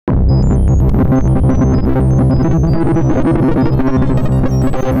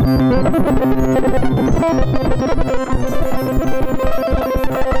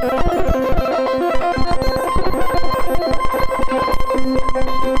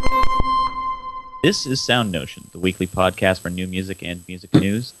This is SoundNotion, the weekly podcast for new music and music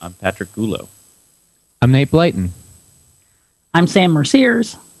news. I'm Patrick Gulo. I'm Nate Blyton. I'm Sam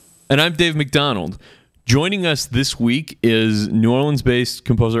Merciers. And I'm Dave McDonald. Joining us this week is New Orleans-based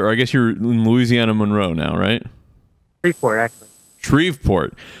composer, or I guess you're in Louisiana Monroe now, right? Shreveport, actually.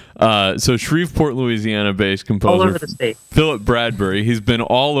 Shreveport. So Shreveport, Louisiana-based composer. All over the state. Philip Bradbury. He's been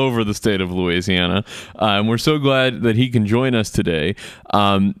all over the state of Louisiana. And we're so glad that he can join us today.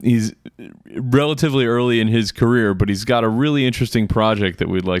 He's relatively early in his career, but he's got a really interesting project that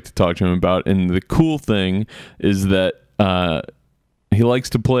we'd like to talk to him about. And the cool thing is that he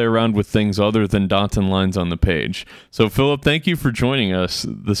likes to play around with things other than dots and lines on the page. So, Philip, thank you for joining us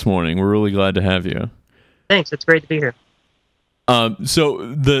this morning. We're really glad to have you. Thanks. It's great to be here.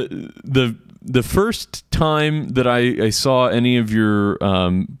 So the first time that I saw any of your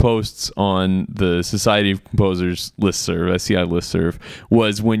posts on the Society of Composers listserv, SCI listserv,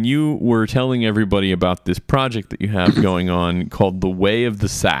 was when you were telling everybody about this project that you have going on called The Way of the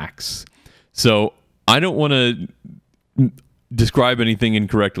Sax. So I don't want to describe anything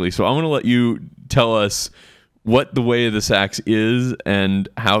incorrectly, so I'm going to let you tell us what The Way of the Sax is and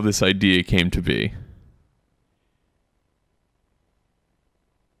how this idea came to be.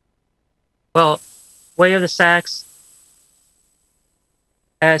 Well, Way of the Sax,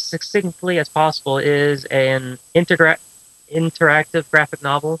 as succinctly as possible, is an interactive graphic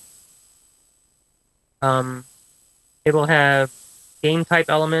novel. It will have game-type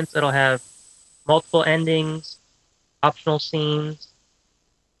elements. It'll have multiple endings, optional scenes,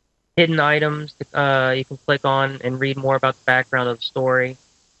 hidden items you can click on and read more about the background of the story.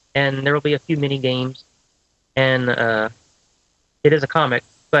 And there will be a few mini-games. And it is a comic,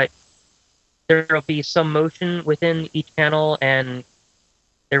 but there will be some motion within each panel, and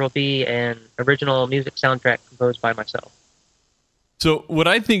there will be an original music soundtrack composed by myself. So what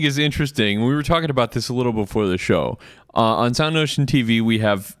I think is interesting, we were talking about this a little before the show. On SoundNotion TV, we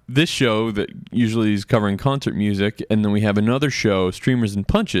have this show that usually is covering concert music, and then we have another show, Streamers and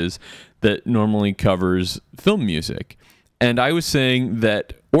Punches, that normally covers film music. And I was saying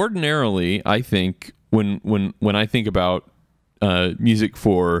that ordinarily, I think, when I think about music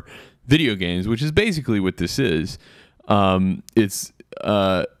for video games, which is basically what this is, I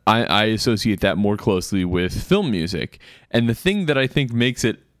associate that more closely with film music. And the thing that I think makes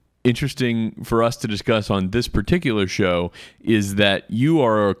it interesting for us to discuss on this particular show is that you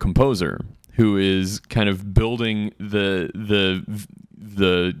are a composer who is kind of building the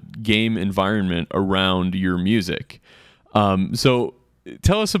game environment around your music. So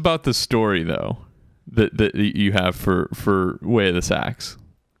tell us about the story, though, that you have for Way of the Sax.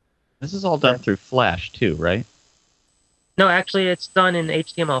 This is all done through Flash, too, right? No, actually, it's done in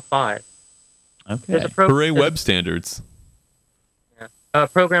HTML5. Okay. Hooray, web standards. Yeah. A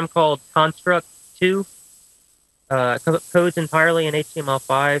program called Construct 2 codes entirely in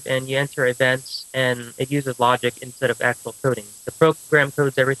HTML5, and you enter events, and it uses logic instead of actual coding. The program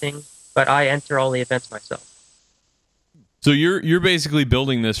codes everything, but I enter all the events myself. So you're basically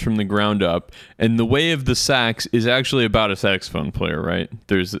building this from the ground up, and The Way of the Sax is actually about a saxophone player, right?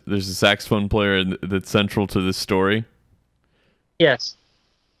 There's a saxophone player that's central to this story. Yes.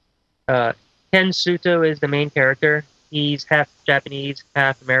 Ken Suto is the main character. He's half Japanese,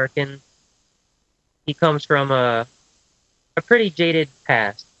 half American. He comes from a pretty jaded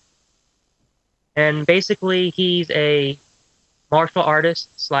past. And basically, he's a martial artist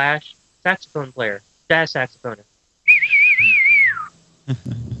 / saxophone player, jazz saxophonist.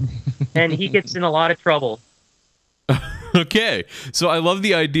 And he gets in a lot of trouble. Okay, so I love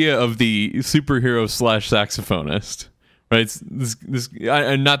the idea of the superhero / saxophonist, right?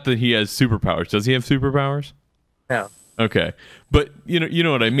 Not that he has superpowers. Does he have superpowers? No. Okay, but you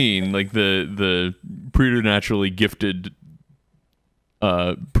know what I mean, like the preternaturally gifted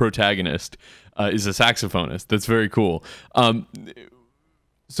protagonist is a saxophonist. That's very cool.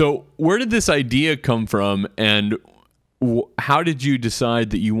 So where did this idea come from, and how did you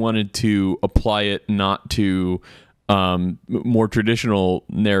decide that you wanted to apply it not to more traditional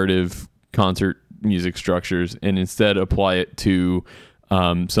narrative concert music structures and instead apply it to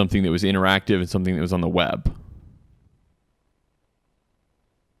something that was interactive and something that was on the web?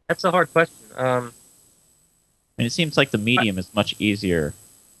 That's a hard question. And it seems like the medium is much easier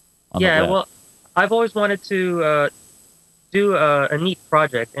on the web. Well, I've always wanted to do a neat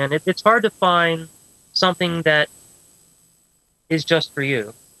project, and it's hard to find something that is just for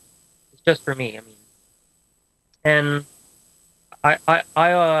you. It's just for me, I mean. And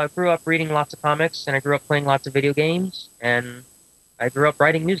I grew up reading lots of comics, and I grew up playing lots of video games, and I grew up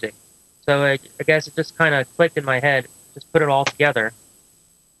writing music. So I guess it just kind of clicked in my head, just put it all together.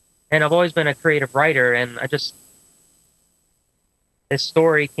 and I've always been a creative writer, and this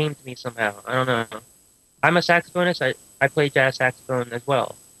story came to me somehow. I don't know. I'm a saxophonist. I play jazz saxophone as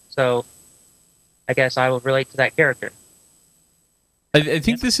well, so I guess I will relate to that character. I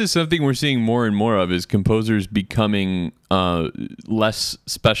think this is something we're seeing more and more of, is composers becoming less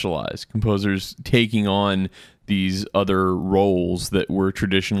specialized. Composers taking on these other roles that were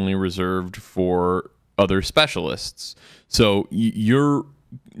traditionally reserved for other specialists. So you're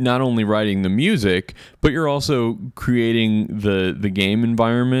not only writing the music, but you're also creating the game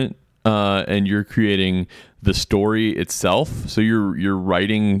environment, and you're creating the story itself. So you're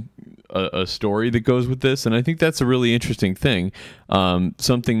writing a story that goes with this, and I think that's a really interesting thing.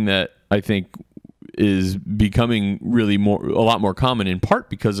 Something that I think is becoming really a lot more common, in part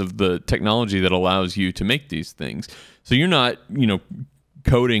because of the technology that allows you to make these things. So you're not,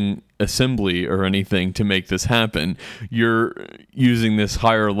 coding assembly or anything to make this happen. You're using this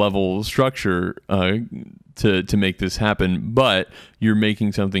higher level structure to make this happen, but you're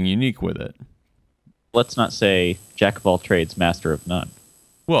making something unique with it. Let's not say jack of all trades, master of none.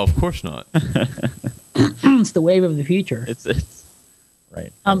 Well, of course not. It's the wave of the future. It's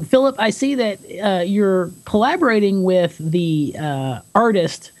right. Philip, I see that you're collaborating with the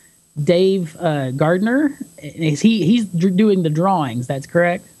artist Dave Gardiner. He's doing the drawings. That's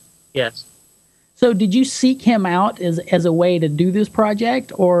correct. Yes. So, did you seek him out as a way to do this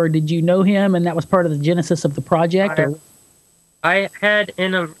project, or did you know him and that was part of the genesis of the project? I had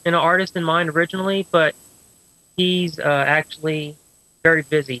an artist in mind originally, but he's actually very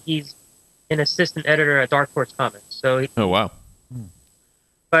busy. He's an assistant editor at Dark Horse Comics. So Oh, wow.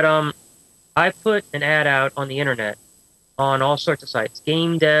 But I put an ad out on the internet on all sorts of sites: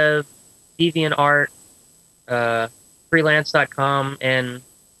 Game Dev, DeviantArt, Freelance.com, and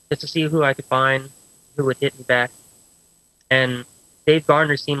just to see who I could find who would hit me back. And Dave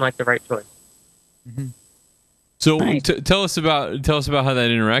Gardiner seemed like the right choice. Mm-hmm. So Nice. tell us about how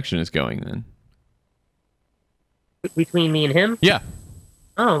that interaction is going then. Between me and him? Yeah.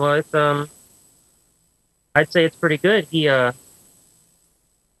 Oh, well, it's I'd say it's pretty good. He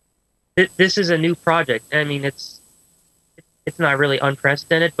this is a new project. I mean, it's not really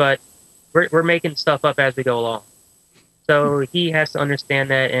unprecedented, but we're making stuff up as we go along. So he has to understand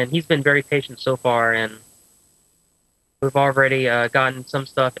that, and he's been very patient so far, and we've already gotten some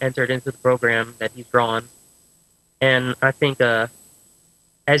stuff entered into the program that he's drawn. And I think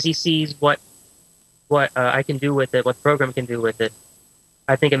as he sees what I can do with it, what the program can do with it,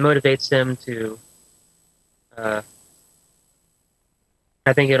 I think it motivates him to.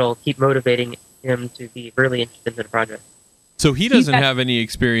 I think it'll keep motivating him to be really interested in the project. So he doesn't have any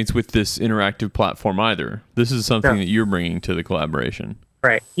experience with this interactive platform either. This is something that you're bringing to the collaboration.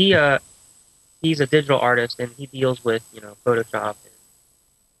 Right. He's a digital artist, and he deals with Photoshop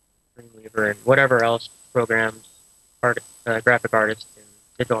and Dreamweaver and whatever else programs graphic artists and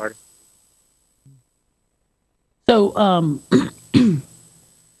digital artists. So,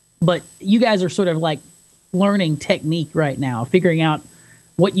 but you guys are sort of like learning technique right now, figuring out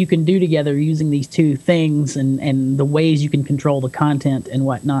what you can do together using these two things and the ways you can control the content and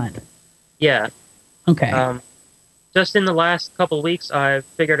whatnot. Yeah. Okay. Just in the last couple of weeks, I've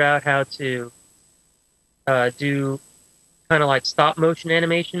figured out how to do kind of like stop motion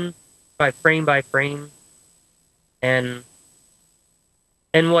animation by frame, and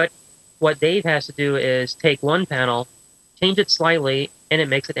what Dave has to do is take one panel, change it slightly, and it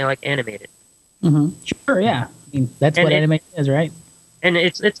makes it like animated. Mm-hmm. Sure. Yeah. I mean, that's what animation is, right? And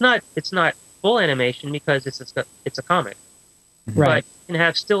it's not full animation because it's a comic. Right. But you can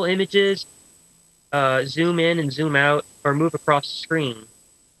have still images, zoom in and zoom out, or move across the screen.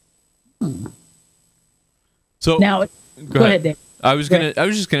 So Now, go ahead, Dave. I was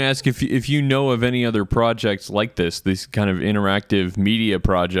just gonna ask if you know of any other projects like this, these kind of interactive media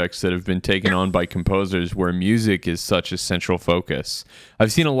projects that have been taken on by composers where music is such a central focus.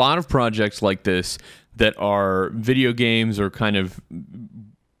 I've seen a lot of projects like this that are video games or kind of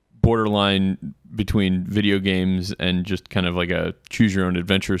borderline between video games and just kind of like a choose your own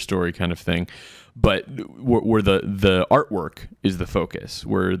adventure story kind of thing, but where the artwork is the focus,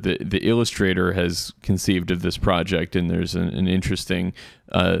 where the illustrator has conceived of this project and there's an interesting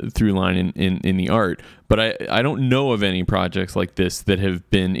through line in the art. But I don't know of any projects like this that have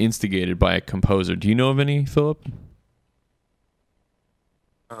been instigated by a composer. Do you know of any, Philip?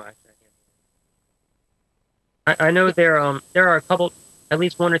 Oh, I know there are a couple, at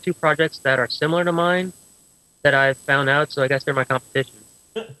least one or two projects that are similar to mine that I've found out, so I guess they're my competition.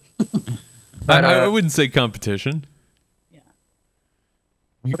 But, I wouldn't say competition. Yeah.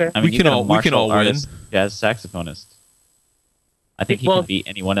 Okay. I mean, we can all win. As saxophonist. I think he Well- could beat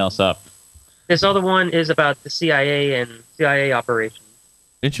anyone else up. This other one is about the CIA and CIA operations.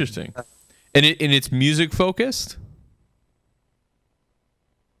 Interesting. And it's music focused?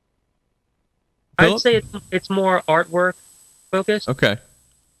 Philip? I'd say it's more artwork focused, Okay.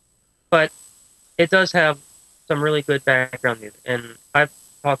 but it does have some really good background music. And I've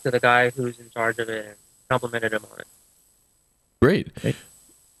talked to the guy who's in charge of it and complimented him on it. Great.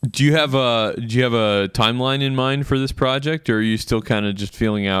 Do you have a timeline in mind for this project, or are you still kind of just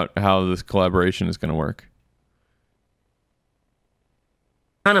feeling out how this collaboration is going to work?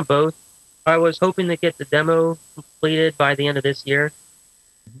 Kind of both. I was hoping to get the demo completed by the end of this year.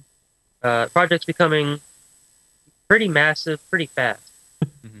 Project's becoming pretty massive, pretty fast.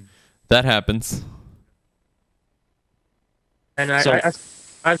 That happens. And So-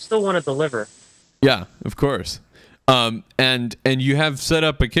 I still want to deliver. Yeah, of course. And you have set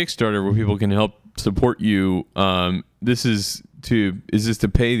up a Kickstarter where people can help support you. Is this to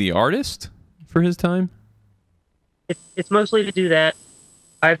pay the artist for his time? It's mostly to do that.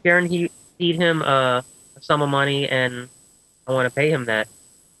 I've guaranteed him a sum of money, and I want to pay him that.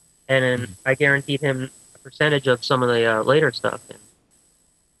 And then I guaranteed him a percentage of some of the later stuff. And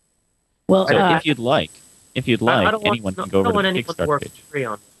Well, So if you'd like, I don't anyone want, can go I don't over want to the anyone to Kickstarter work page. for free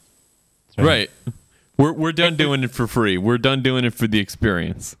on it. Right. We're done doing it for free. We're done doing it for the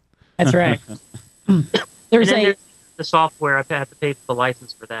experience. that's right. And There's then a there's the software. I have to pay for the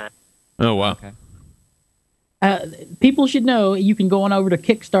license for that. Oh wow. Okay. people should know you can go on over to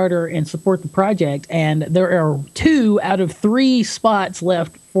Kickstarter and support the project, and there are 2 out of 3 spots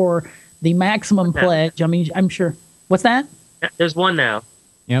left for the maximum Okay. pledge. I mean, I'm sure. What's that? There's one now.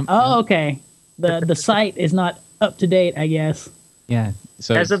 Yep. Oh, okay. The site is not up to date, I guess. Yeah.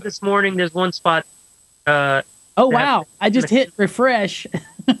 So As of this morning, there's one spot. Oh wow! I just hit refresh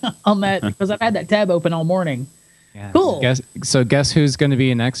on that because I've had that tab open all morning. yeah. Cool. Guess who's going to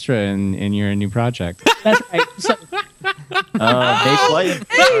be an extra in your new project? That's right. So, Nate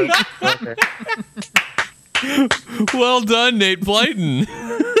Blyton. Okay. Well done, Nate Blyton.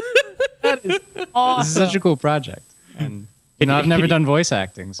 that is This is awesome. such a cool project, and Can I've you- never can you- done voice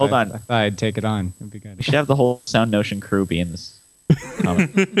acting. So Hold I on. thought I'd take it on. It'd be We good. should have the whole SoundNotion crew be in this comic.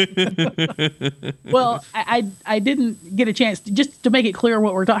 Well, I didn't get a chance just to make it clear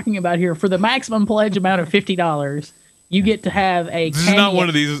what we're talking about here. For the maximum pledge amount of $50, you get to have a. This is not one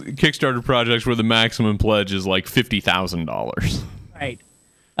of these Kickstarter projects where the maximum pledge is like $50,000. Right.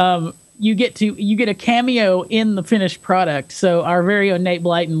 You get a cameo in the finished product. So our very own Nate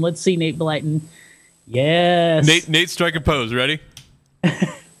Blyton. Let's see Nate Blyton. Yes. Nate, strike a pose. Ready?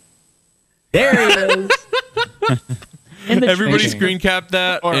 There he is. In the Everybody training. screen cap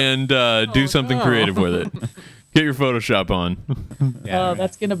that and do something creative with it. Get your Photoshop on. Yeah, right.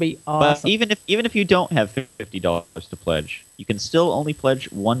 That's gonna be But awesome. even if you don't have $50 to pledge, you can still only pledge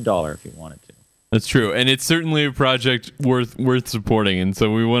 $1 if you wanted to. That's true, and it's certainly a project worth supporting. And so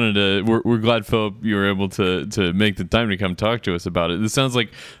we wanted to. We're glad, Philip, you were able to make the time to come talk to us about it. This sounds like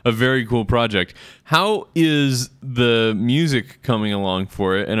a very cool project. How is the music coming along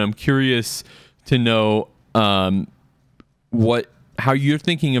for it? And I'm curious to know how you're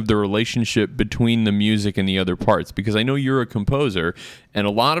thinking of the relationship between the music and the other parts, because I know you're a composer, and a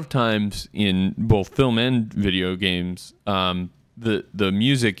lot of times in both film and video games, the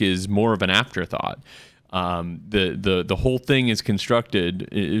music is more of an afterthought. The whole thing is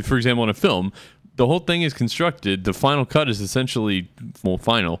constructed. For example, in a film, the whole thing is constructed. The final cut is essentially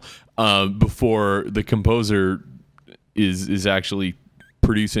final before the composer is actually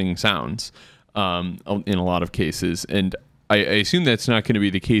producing sounds in a lot of cases. And I assume that's not going to be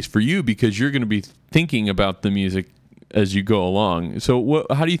the case for you, because you're going to be thinking about the music as you go along. So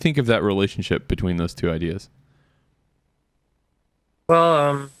how do you think of that relationship between those two ideas?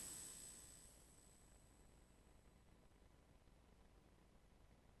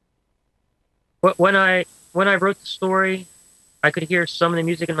 Well, when I wrote the story, I could hear some of the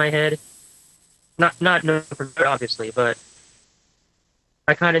music in my head. Not note for note, obviously, but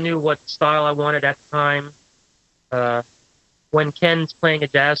I kind of knew what style I wanted at the time. When Ken's playing a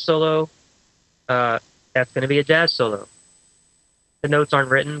jazz solo, that's going to be a jazz solo. The notes aren't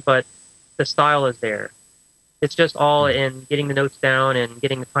written, but the style is there. It's just all in getting the notes down and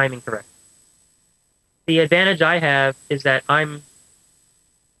getting the timing correct. The advantage I have is that I'm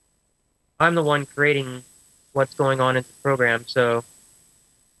the one creating what's going on in the program, so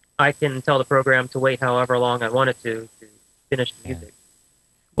I can tell the program to wait however long I want it to finish the music.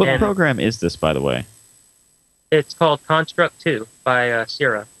 What And- program is this, by the way? It's called Construct 2 by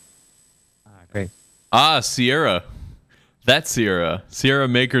Sierra. Great. Sierra. That's Sierra. Sierra,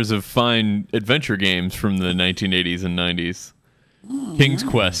 makers of fine adventure games from the 1980s and 90s. King's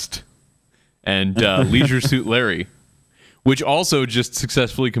Quest, and Leisure Suit Larry, which also just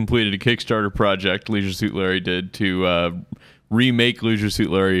successfully completed a Kickstarter project Leisure Suit Larry did to remake Leisure Suit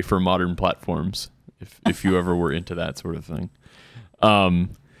Larry for modern platforms, if you ever were into that sort of thing.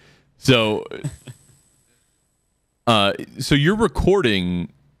 So you're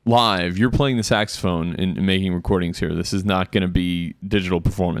recording live. You're playing the saxophone and making recordings here. This is not going to be digital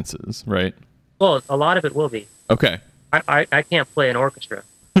performances, right? Well, a lot of it will be. Okay. I can't play an orchestra.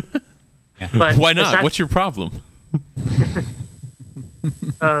 But why not? What's your problem?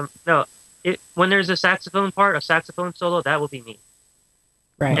 No, when there's a saxophone part, a saxophone solo, that will be me.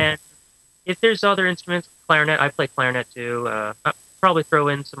 Right. And if there's other instruments, clarinet, I play clarinet too. I'll probably throw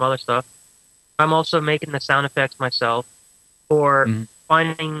in some other stuff. I'm also making the sound effects myself, or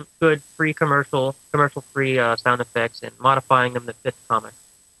finding good free commercial-free sound effects and modifying them to fit the comic.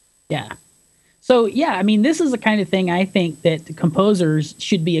 Yeah. So, yeah, I mean, this is the kind of thing I think that composers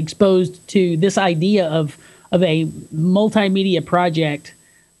should be exposed to, this idea of a multimedia project.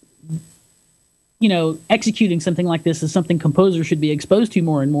 You know, executing something like this is something composers should be exposed to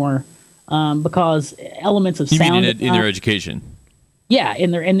more and more, because elements of sound in their education. Yeah, in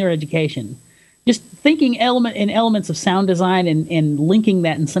their education. Just thinking elements of sound design and linking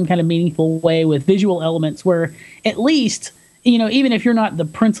that in some kind of meaningful way with visual elements, where at least, you know, even if you're not the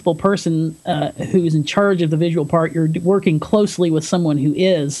principal person who's in charge of the visual part, you're working closely with someone who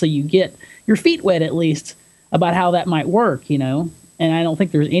is, so you get your feet wet at least about how that might work, you know. And I don't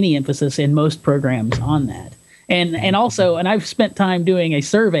think there's any emphasis in most programs on that. And also, and I've spent time doing a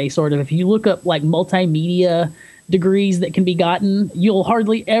survey, sort of, if you look up like multimedia degrees that can be gotten, you'll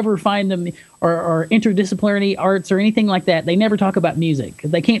hardly ever find them, or interdisciplinary arts or anything like that. They never talk about music.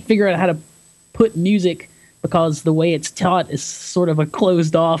 They can't figure out how to put music, because the way it's taught is sort of a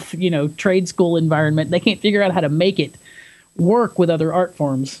closed off, you know, trade school environment. They can't figure out how to make it work with other art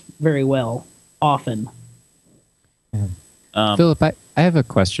forms very well, often. Yeah. Philip, I have a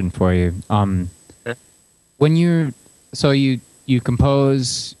question for you. When you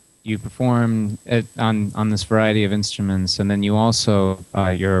compose, you perform on this variety of instruments, and then you also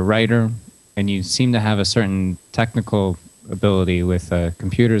you're a writer, and you seem to have a certain technical ability with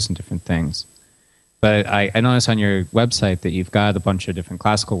computers and different things. But I noticed on your website that you've got a bunch of different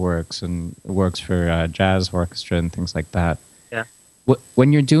classical works and works for jazz orchestra and things like that. Yeah.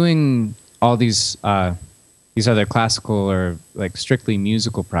 When you're doing all these other classical or like strictly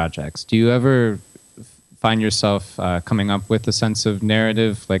musical projects, do you ever find yourself coming up with a sense of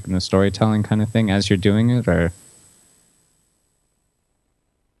narrative, like in the storytelling kind of thing, as you're doing it, or?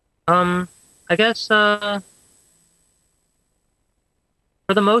 I guess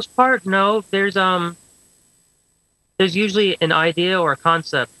for the most part, no. There's usually an idea or a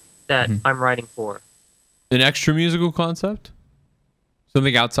concept that I'm writing for. An extra musical concept?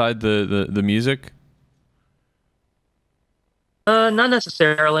 Something outside the music? Not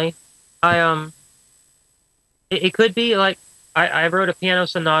necessarily. It could be like I wrote a piano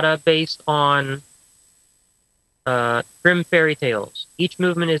sonata based on Grimm fairy tales. Each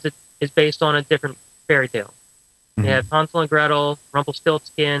movement is based on a different fairy tale. You have Hansel and Gretel,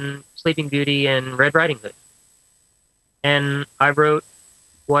 Rumpelstiltskin, Sleeping Beauty, and Red Riding Hood. And I wrote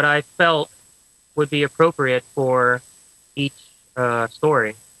what I felt would be appropriate for each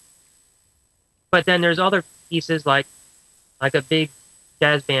story. But then there's other pieces like a big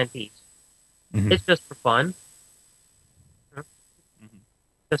jazz band piece. It's just for fun.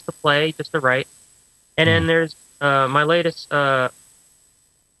 Just to play, just to write. And then there's my latest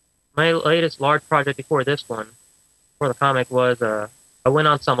large project before this one, for the comic, was a wind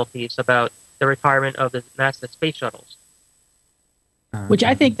ensemble piece about the retirement of the NASA space shuttles. Which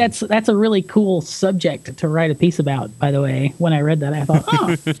I think that's a really cool subject to write a piece about. By the way, when I read that, I thought,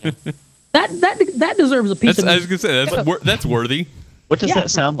 oh, that deserves a piece. I was gonna say that's worthy. What does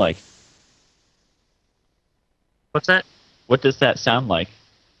that sound like? What's that? What does that sound like?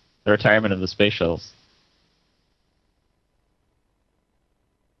 The retirement of the space shuttles.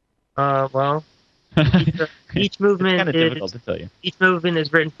 Well, each movement it's kind of difficult to tell you. Each movement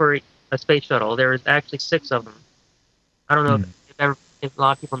is written for a space shuttle. There is actually 6 of them. I don't know if a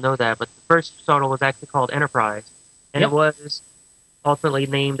lot of people know that, but the first shuttle was actually called Enterprise, and it was ultimately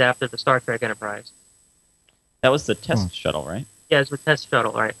named after the Star Trek Enterprise. That was the test shuttle, right? Yeah, it was the test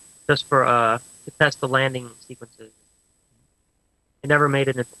shuttle, right? Just for to test the landing sequences. It never made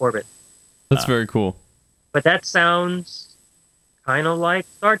it into orbit. That's very cool. But that sounds kind of like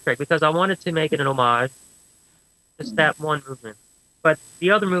Star Trek, because I wanted to make it an homage. Just that one movement. But the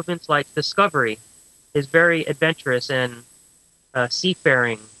other movements, like Discovery, is very adventurous and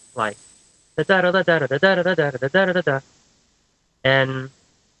seafaring-like. and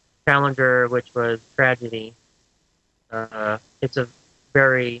Challenger, which was Tragedy. It's a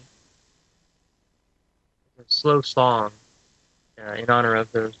very slow song in honor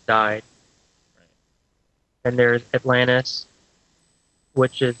of those died. And there's Atlantis,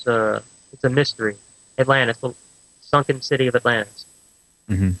 which is it's a mystery. Atlantis, the sunken city of Atlantis.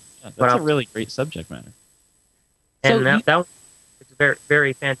 Mm-hmm. Yeah, that's a really great subject matter. And that it's very,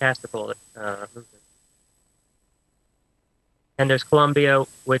 very fantastical movement. And there's Columbia,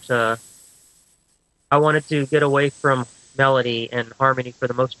 which I wanted to get away from melody and harmony for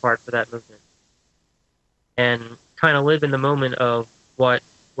the most part for that movement, and kind of live in the moment of what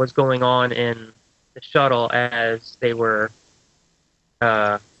was going on in the shuttle as they were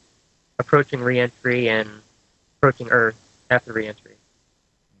approaching reentry and approaching Earth after reentry.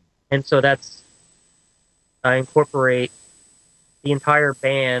 And so I incorporate the entire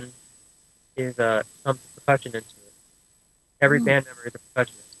band is some percussion into it. Every band member is a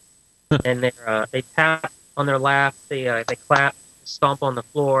percussionist, and they tap on their lap, they clap, stomp on the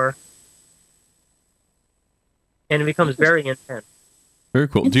floor, and it becomes very intense. Very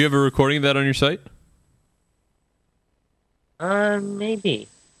cool. Do you have a recording of that on your site? Maybe.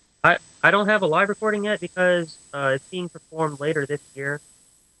 I don't have a live recording yet because it's being performed later this year.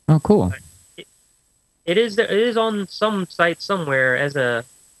 Oh, cool. It is on some site somewhere as a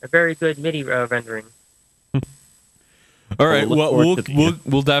very good MIDI rendering. All right. Well,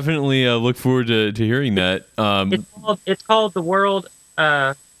 we'll definitely look forward to hearing that. It's called The World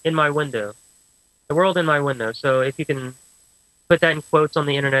in My Window. The World in My Window. So if you can put that in quotes on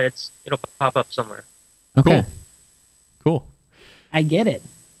the internet, it'll pop up somewhere. Okay. Cool. I get it.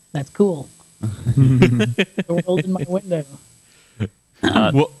 That's cool. The World in My Window.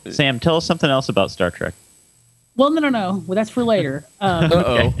 Well, Sam, tell us something else about Star Trek. Well, no. Well, that's for later.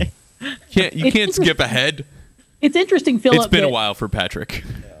 Uh-oh. You can't skip ahead. It's interesting, Philip. It's been a while for Patrick.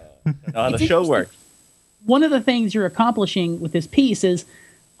 The show works. One of the things you're accomplishing with this piece is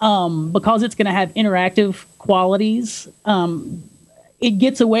because it's going to have interactive qualities, it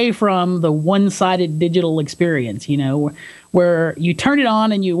gets away from the one-sided digital experience, where you turn it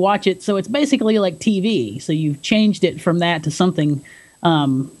on and you watch it. So it's basically like TV. So you've changed it from that to something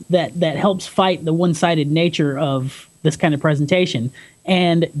that helps fight the one-sided nature of this kind of presentation.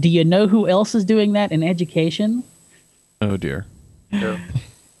 And do you know who else is doing that in education? Oh dear.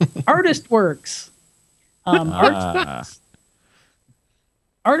 ArtistWorks.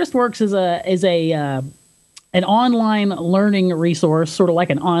 ArtistWorks is an online learning resource, sort of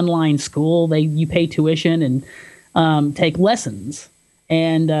like an online school. You pay tuition and take lessons,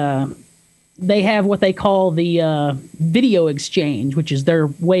 and they have what they call the video exchange, which is their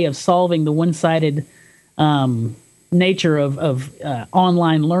way of solving the one-sided nature of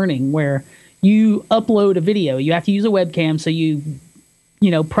online learning, where you upload a video. You have to use a webcam, so you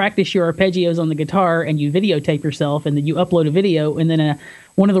practice your arpeggios on the guitar, and you videotape yourself, and then you upload a video, and then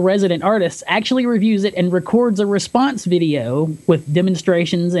one of the resident artists actually reviews it and records a response video with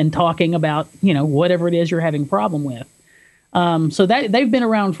demonstrations and talking about whatever it is you're having a problem with. So that they've been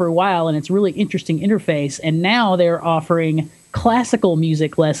around for a while, and it's a really interesting interface. And now they're offering classical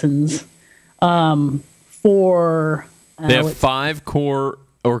music lessons for. They have 5 core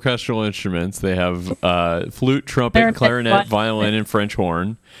orchestral instruments. They have flute, trumpet, clarinet, violin, and French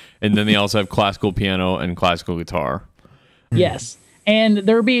horn, and then they also have classical piano and classical guitar. Yes, and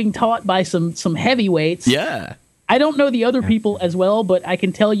they're being taught by some heavyweights. Yeah. I don't know the other people as well, but I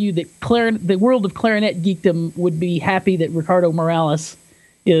can tell you that the world of clarinet geekdom would be happy that Ricardo Morales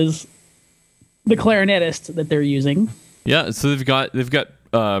is the clarinetist that they're using. Yeah, so they've got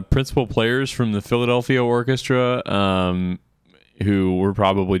principal players from the Philadelphia Orchestra, who were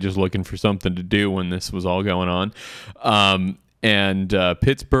probably just looking for something to do when this was all going on, and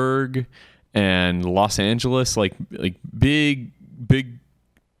Pittsburgh and Los Angeles, like big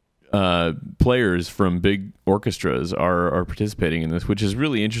players from big orchestras are participating in this, which is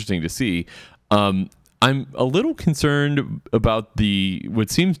really interesting to see. I'm a little concerned about what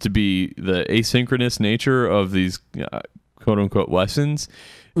seems to be the asynchronous nature of these quote unquote lessons,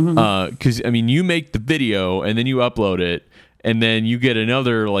 because you make the video and then you upload it, and then you get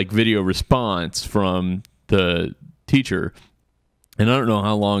another video response from the teacher, and I don't know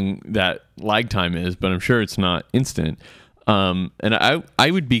how long that lag time is, but I'm sure it's not instant. And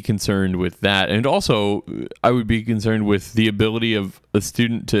I would be concerned with that, and also I would be concerned with the ability of a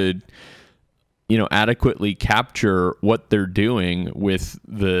student to adequately capture what they're doing with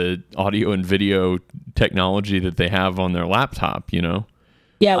the audio and video technology that they have on their laptop. Yeah,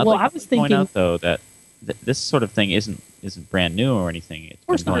 I'd well, like I was to thinking, point out though that this sort of thing isn't brand new or anything.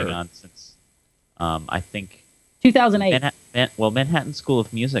 It's been going on since I think 2008. Manhattan School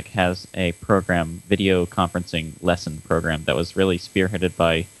of Music has a program, video conferencing lesson program, that was really spearheaded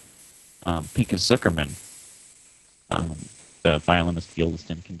by Pinka Zuckerman, the violinist, violist,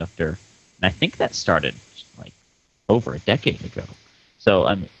 and conductor. And I think that started like over a decade ago. So,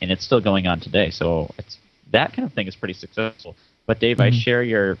 and it's still going on today. So it's that kind of thing is pretty successful. But Dave, I share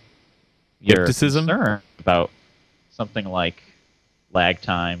your skepticism concern about something like lag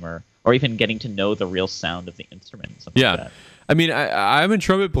time or even getting to know the real sound of the instrument. Something like that. I mean, I'm a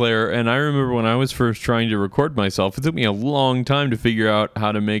trumpet player, and I remember when I was first trying to record myself, it took me a long time to figure out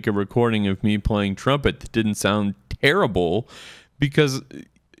how to make a recording of me playing trumpet that didn't sound terrible, because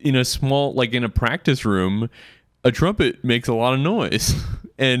in a practice room, a trumpet makes a lot of noise,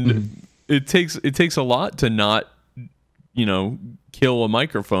 and it takes a lot to not, kill a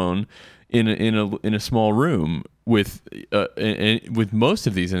microphone in a small room with most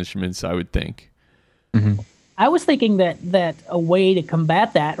of these instruments, I would think. Mm-hmm. I was thinking that a way to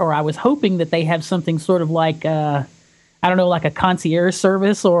combat that, or I was hoping that they have something sort of like, I don't know, like a concierge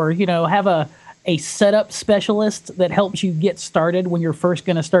service, or, have a setup specialist that helps you get started when you're first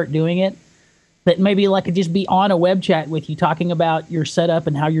going to start doing it. That maybe could just be on a web chat with you talking about your setup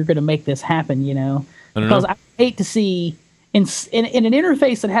and how you're going to make this happen, Because I hate to see in an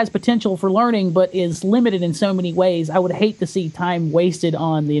interface that has potential for learning but is limited in so many ways, I would hate to see time wasted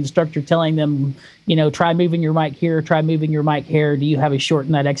on the instructor telling them, try moving your mic here, try moving your mic here, do you have a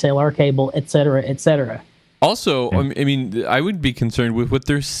shorten that XLR cable, et cetera, et cetera. Also, I mean, I would be concerned with what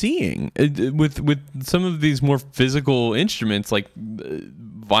they're seeing with some of these more physical instruments like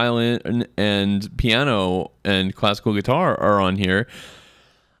violin and piano and classical guitar are on here.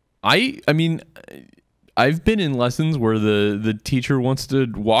 I mean, I've been in lessons where the teacher wants to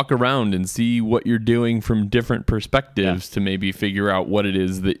walk around and see what you're doing from different perspectives to maybe figure out what it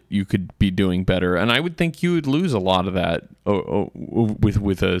is that you could be doing better. And I would think you would lose a lot of that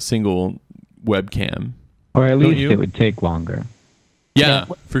with a single webcam. Or at least it would take longer. Yeah,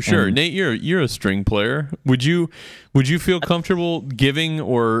 for sure. Nate, you're a string player. Would you feel comfortable giving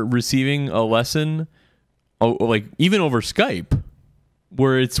or receiving a lesson, like even over Skype,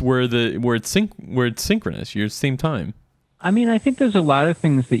 where it's synchronous, you're at the same time? I mean, I think there's a lot of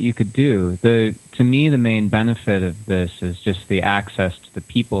things that you could do. To me, the main benefit of this is just the access to the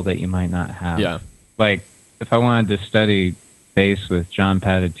people that you might not have. Yeah. Like if I wanted to study bass with John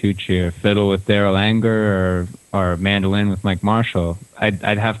Patitucci, or fiddle with Daryl Anger, or mandolin with Mike Marshall, I'd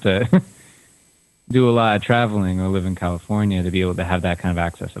have to do a lot of traveling or live in California to be able to have that kind of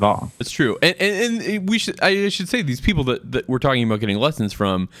access at all. That's true. And I should say, these people that we're talking about getting lessons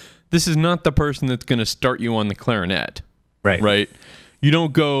from, this is not the person that's going to start you on the clarinet. Right. You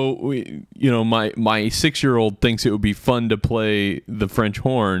don't go, my 6-year-old thinks it would be fun to play the French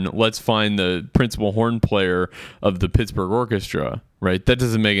horn. Let's find the principal horn player of the Pittsburgh Orchestra, right? That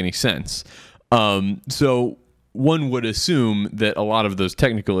doesn't make any sense. So one would assume that a lot of those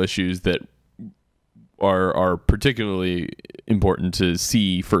technical issues that are particularly important to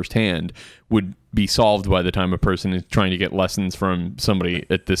see firsthand would be solved by the time a person is trying to get lessons from somebody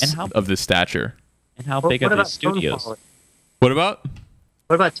at this stature. And how big are these studios? What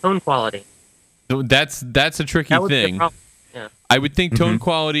about tone quality? That's a tricky thing. Yeah. I would think tone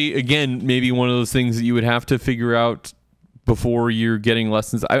quality, again, maybe one of those things that you would have to figure out before you're getting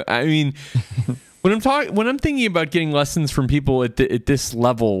lessons. I mean, when I'm thinking about getting lessons from people at this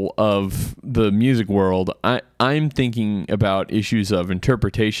level of the music world, I'm thinking about issues of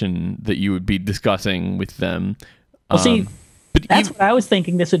interpretation that you would be discussing with them. Well, see, that's what I was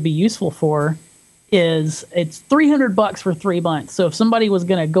thinking this would be useful for. Is it's $300 for 3 months. So if somebody was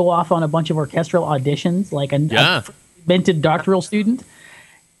going to go off on a bunch of orchestral auditions, like a minted doctoral student,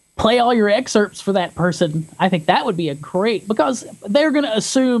 play all your excerpts for that person. I think that would be a great, because they're going to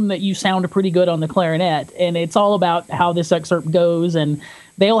assume that you sound pretty good on the clarinet, and it's all about how this excerpt goes, and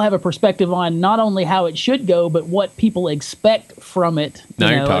they'll have a perspective on not only how it should go, but what people expect from it. Now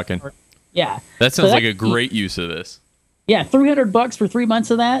you're talking. Yeah. That sounds like a great use of this. Yeah, $300 for 3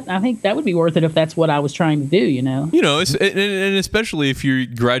 months of that. I think that would be worth it if that's what I was trying to do. And especially if you're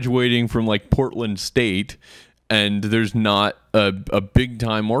graduating from like Portland State, and there's not a big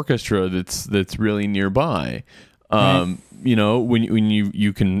time orchestra that's really nearby. Right. When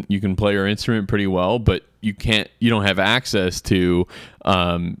you can play your instrument pretty well, but you don't have access to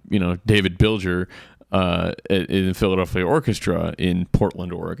David Bilger in the Philadelphia Orchestra in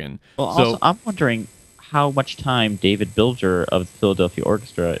Portland, Oregon. Well, so, also, I'm wondering how much time David Bilger of the Philadelphia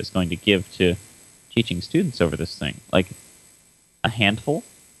Orchestra is going to give to teaching students over this thing. Like a handful?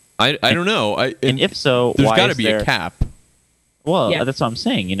 I don't know. And if so, there's got to be a cap. Well, that's what I'm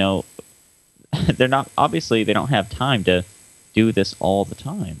saying. they're not, obviously they don't have time to do this all the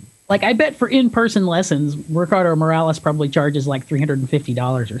time. Like, I bet for in-person lessons, Ricardo Morales probably charges like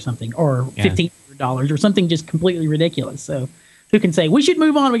 $350 or something, or $1,500 or something just completely ridiculous. So who can say, we should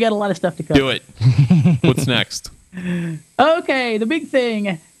move on, we got a lot of stuff to cover. Do it. What's next? Okay, the big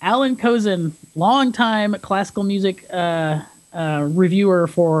thing. Alan Kozinn, longtime classical music reviewer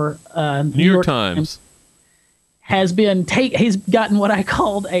for New York Times, has he's gotten what I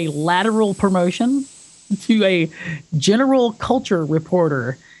called a lateral promotion to a general culture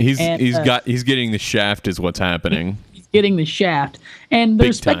reporter. He's getting the shaft is what's happening. He's getting the shaft. And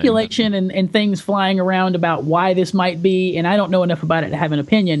there's speculation and things flying around about why this might be, and I don't know enough about it to have an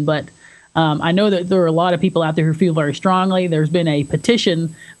opinion, but I know that there are a lot of people out there who feel very strongly. There's been a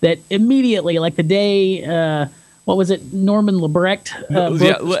petition that immediately, like the day, what was it, Norman Lebrecht?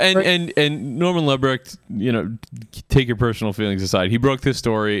 And Norman Lebrecht, take your personal feelings aside. He broke this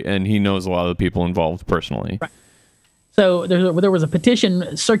story, and he knows a lot of the people involved personally. Right. So there was a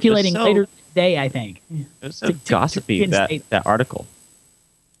petition circulating later today, I think. It was so gossipy, that article.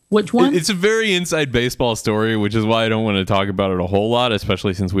 Which one? It's a very inside baseball story, which is why I don't want to talk about it a whole lot,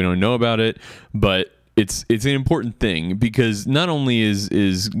 especially since we don't know about it. But it's an important thing because not only is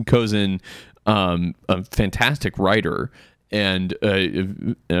Kozinn a fantastic writer and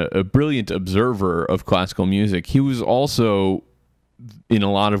a brilliant observer of classical music, he was also, in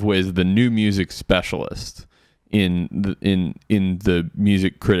a lot of ways, the new music specialist in the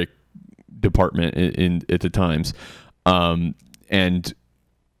music critic department at the Times, and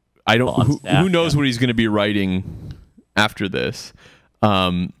I don't. Who knows what he's going to be writing after this?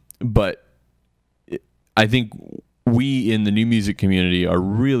 But I think we in the new music community are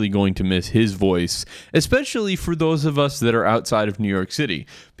really going to miss his voice, especially for those of us that are outside of New York City.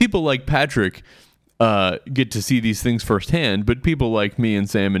 People like Patrick get to see these things firsthand, but people like me and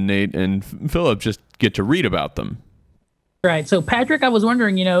Sam and Nate and Philip just get to read about them. Right. So, Patrick, I was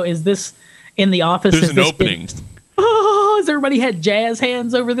wondering, is this in the office? There's an opening. Has everybody had jazz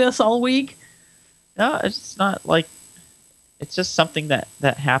hands over this all week? No, it's not like, it's just something that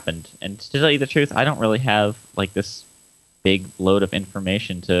happened. And to tell you the truth, I don't really have like this big load of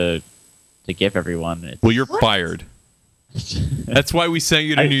information to give everyone. Well, you're fired. That's why we sent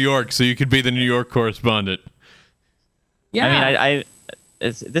you to New York, so you could be the New York correspondent. Yeah. I mean,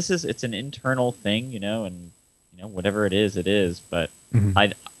 it's an internal thing, and whatever it is. But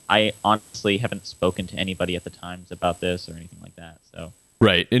I honestly haven't spoken to anybody at the Times about this or anything like that. So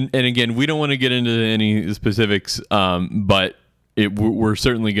right, and again, we don't want to get into any specifics, but we're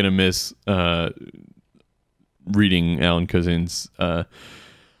certainly going to miss reading Alan Kozinn's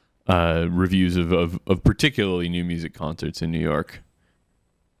reviews of particularly new music concerts in New York.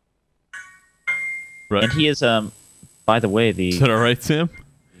 Right, and he is by the way, is that all right, Sam?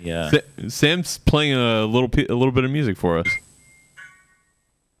 Yeah, Sam's playing a little bit of music for us.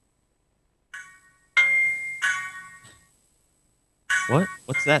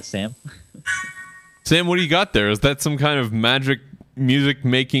 What's that, Sam? Sam, what do you got there? Is that some kind of magic music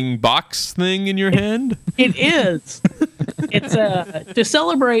making box thing in your hand? It is. It's to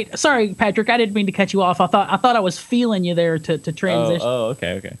celebrate. Sorry, Patrick, I didn't mean to cut you off. I thought I was feeling you there to transition. Oh,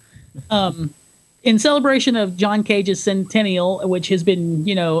 okay. In celebration of John Cage's centennial, which has been,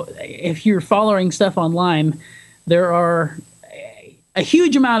 if you're following stuff online, there are a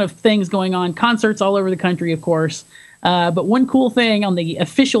huge amount of things going on, concerts all over the country, of course. But one cool thing on the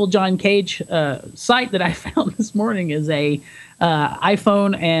official John Cage site that I found this morning is a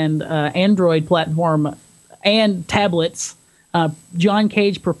iPhone and Android platform and tablets John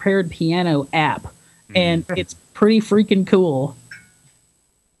Cage prepared piano app, and it's pretty freaking cool.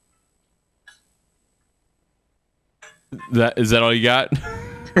 Is that all you got?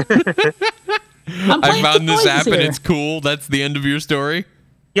 I found this app and it's cool. That's the end of your story?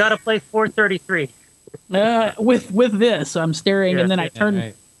 You ought to play 433. With this, I'm staring, and then I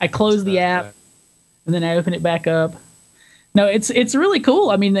close the app, and then I open it back up. No, it's really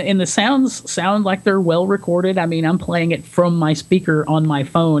cool. I mean, and the sounds sound like they're well recorded. I mean, I'm playing it from my speaker on my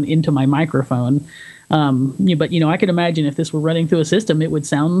phone into my microphone. But I could imagine if this were running through a system, it would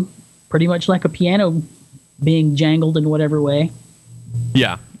sound pretty much like a piano being jangled in whatever way.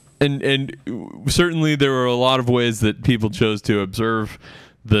 Yeah, and certainly there were a lot of ways that people chose to observe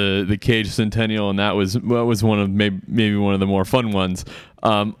the Cage Centennial, and that was one of maybe one of the more fun ones.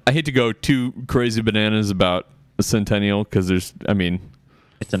 I hate to go too crazy bananas about the Centennial because it's a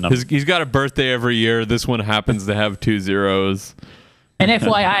number. He's got a birthday every year. This one happens to have 2 zeros. And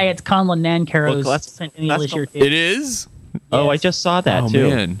FYI, it's Conlon Nancarrow's Centennial this year too. It is? Oh, I just saw that too.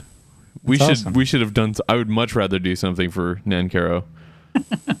 Man. We should have done. I would much rather do something for Nancarrow.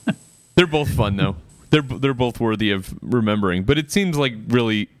 They're both fun though. They're both worthy of remembering, but it seems like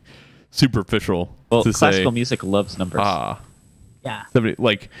really superficial Well, to classical say. music loves numbers. Yeah. Somebody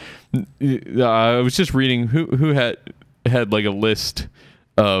like I was just reading who had like a list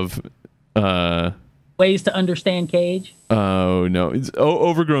of Ways to understand Cage. oh no, it's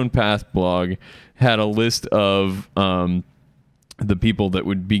Overgrown Path blog had a list of the people that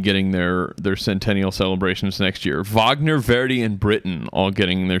would be getting their centennial celebrations next year. Wagner, Verdi, and Britten all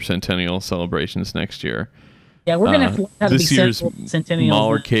getting their centennial celebrations next year. Yeah, we're gonna have to learn how to be This year's centennials.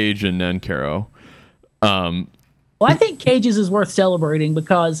 Mahler, Cage, and Nancaro. Well, I think Cage's is worth celebrating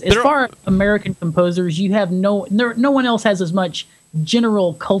because as far as American composers, you have no one else has as much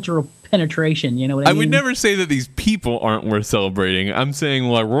general cultural penetration. You know what I mean? I would never say that these people aren't worth celebrating. I'm saying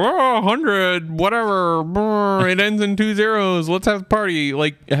like, 100, whatever, it ends in 2 zeros. Let's have a party.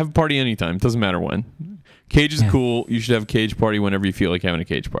 Like, have a party anytime. Doesn't matter when. Cage is cool. You should have a Cage party whenever you feel like having a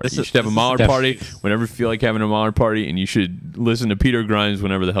Cage party. You should have a Mahler party whenever you feel like having a Mahler party, and you should listen to Peter Grimes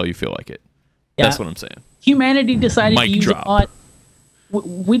whenever the hell you feel like it. Yeah. That's what I'm saying. Humanity decided to Mic use drop. a mod.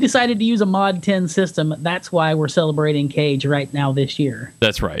 We decided to use a mod 10 system. That's why we're celebrating Cage right now this year.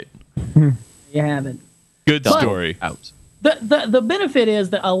 That's right. You have it. Good But- story. Out. The benefit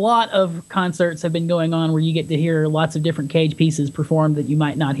is that a lot of concerts have been going on where you get to hear lots of different Cage pieces performed that you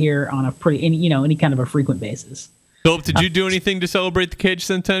might not hear on a any kind of a frequent basis. Philip, did you do anything to celebrate the Cage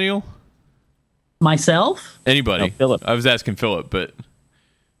centennial? Myself, Anybody? No, Philip. I was asking Philip, but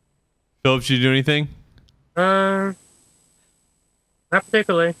Philip, did you do anything? Not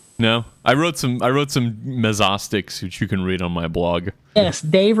particularly. No. I wrote some mesostics which you can read on my blog. yes,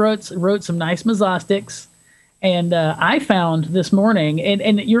 Dave wrote some nice mesostics, and I found this morning,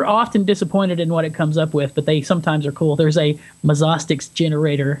 and you're often disappointed in what it comes up with, but they sometimes are cool. There's a mesostics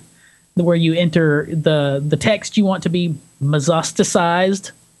generator where you enter the text you want to be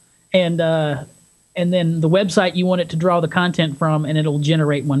mesosticized, and then the website you want it to draw the content from, and it'll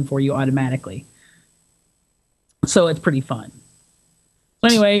generate one for you automatically. So it's pretty fun. So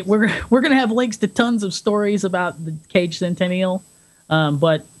anyway, we're gonna have links to tons of stories about the Cage Centennial,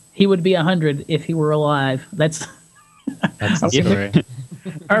 but he would be 100 if he were alive. That's. That's the story.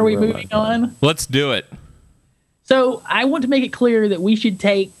 Are we moving on? Let's do it. So I want to make it clear that we should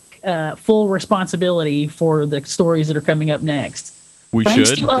take full responsibility for the stories that are coming up next. We Thanks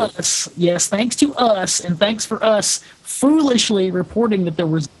should. to us, yes, thanks to us, and thanks for us foolishly reporting that there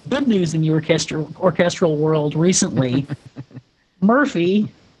was good news in the orchestral world recently. Murphy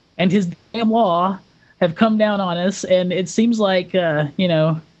and his damn law have come down on us, and it seems like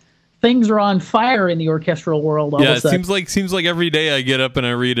things are on fire in the orchestral world. All Yeah, of a it sudden. seems like every day I get up and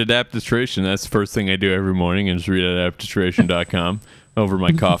I read Adaptistration. That's the first thing I do every morning is read Adaptistration.com over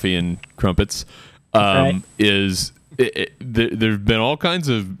my coffee and crumpets. Right. There've been all kinds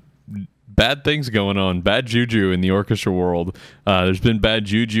of bad things going on, bad juju in the orchestra world. There's been bad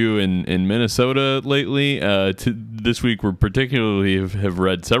juju in Minnesota lately. This week we particularly have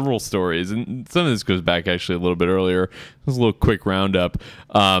read several stories, and some of this goes back actually a little bit earlier. This is a little quick roundup.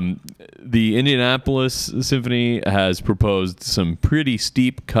 The Indianapolis Symphony has proposed some pretty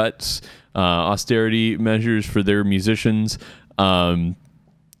steep cuts, austerity measures for their musicians, and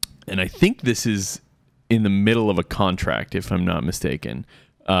I think this is in the middle of a contract, if I'm not mistaken.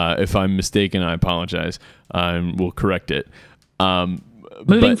 If I'm mistaken, I apologize. We'll correct it.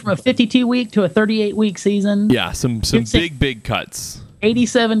 Moving from a 52-week to a 38-week season. Yeah, some big cuts.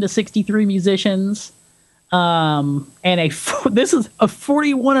 87 to 63 musicians, and this is a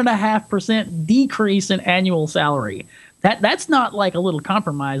 41.5% decrease in annual salary. That's not like a little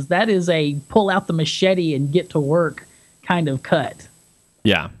compromise. That is a pull out the machete and get to work kind of cut.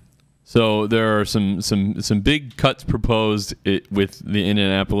 Yeah. So there are some big cuts proposed with the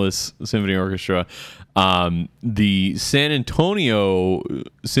Indianapolis Symphony Orchestra. The San Antonio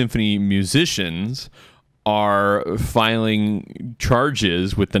Symphony musicians are filing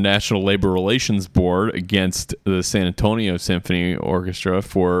charges with the National Labor Relations Board against the San Antonio Symphony Orchestra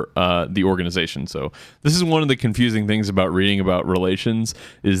for the organization. So this is one of the confusing things about reading about relations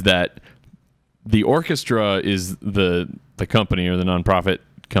is that the orchestra is the company or the nonprofit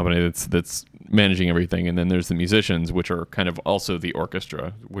company that's managing everything, and then there's the musicians, which are kind of also the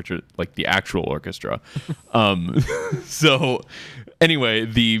orchestra, which are like the actual orchestra. So anyway,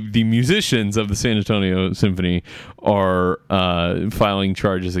 the musicians of the San Antonio Symphony are filing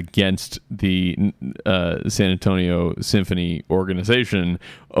charges against the San Antonio Symphony organization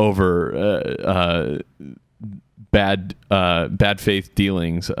over bad faith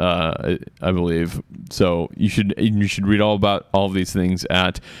dealings, I believe. So you should read all about all of these things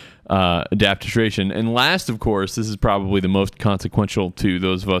at Adaptation. And last, of course, this is probably the most consequential to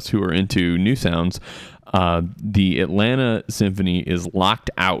those of us who are into new sounds. The Atlanta Symphony is locked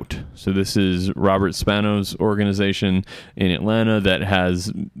out. So this is Robert Spano's organization in Atlanta that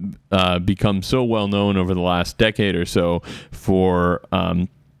has become so well known over the last decade or so for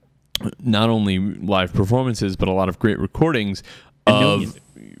not only live performances but a lot of great recordings of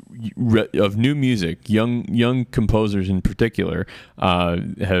new music. Young composers in particular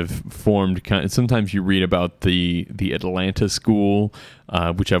have formed sometimes you read about the Atlanta school,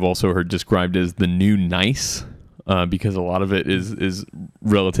 which I've also heard described as the new nice, because a lot of it is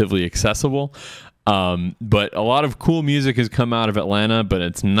relatively accessible. But a lot of cool music has come out of Atlanta, but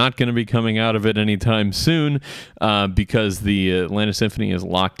it's not going to be coming out of it anytime soon, because the Atlanta Symphony is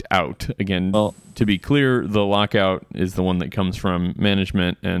locked out. Again, well, to be clear, the lockout is the one that comes from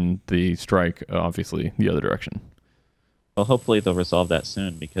management, and the strike, obviously, the other direction. Well, hopefully they'll resolve that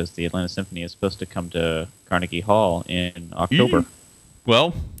soon, because the Atlanta Symphony is supposed to come to Carnegie Hall in October.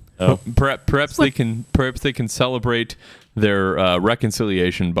 Well, perhaps they can celebrate their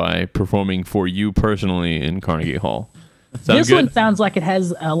reconciliation by performing for you personally in Carnegie Hall. This one sounds like it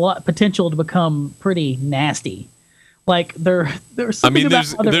has a lot potential to become pretty nasty. Like there's something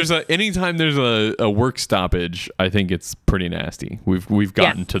anytime there's a work stoppage, I think it's pretty nasty. We've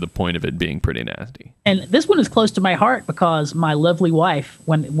gotten to the point of it being pretty nasty. And this one is close to my heart because my lovely wife,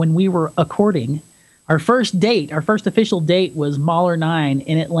 when we were courting, our first official date was Mahler 9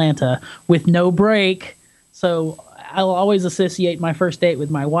 in Atlanta with no break. So I'll always associate my first date with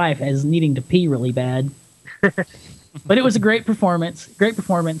my wife as needing to pee really bad. But it was a great performance.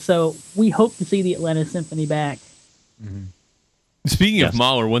 So we hope to see the Atlanta Symphony back. Mm-hmm. Speaking of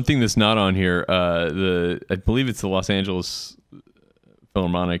Mahler, one thing that's not on here, I believe it's the Los Angeles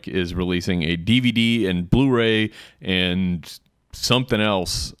Philharmonic is releasing a DVD and Blu-ray and something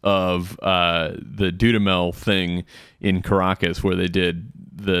else of the Dudamel thing in Caracas, where they did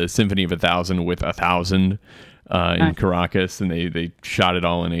the Symphony of 1,000 with 1,000 in Caracas, and they shot it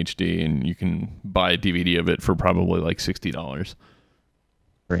all in HD, and you can buy a DVD of it for probably like $60.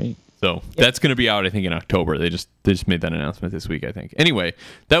 Great. So that's going to be out, I think, in October. They just made that announcement this week, I think. Anyway,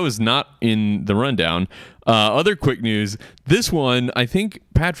 that was not in the rundown. Other quick news. This one, I think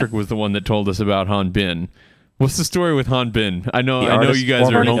Patrick was the one that told us about Hahn-Bin. What's the story with Hahn-Bin? I know you guys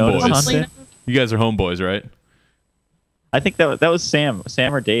are homeboys. You guys are homeboys, right? I think that was Sam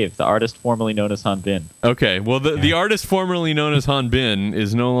or Dave, the artist formerly known as Hahn-Bin. Okay, well, the artist formerly known as Hahn-Bin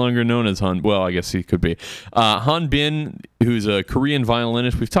is no longer known as Han. Well, I guess he could be. Hahn-Bin, who's a Korean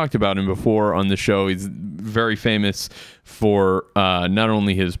violinist. We've talked about him before on the show. He's very famous for not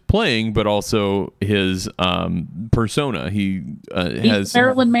only his playing, but also his persona. He's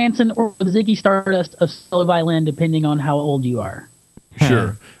Marilyn Manson or Ziggy Stardust of solo violin, depending on how old you are.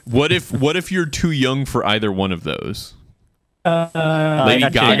 Sure. What if you're too young for either one of those? Lady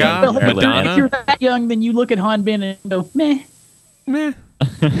Gaga, Madonna. If you're that young, then you look at Hahn-Bin and go, meh.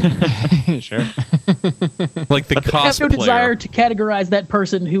 Sure. Like the cosplayer. I have no desire to categorize that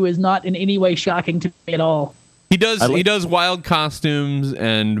person who is not in any way shocking to me at all. He does wild costumes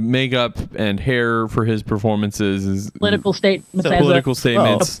and makeup and hair for his performances. Political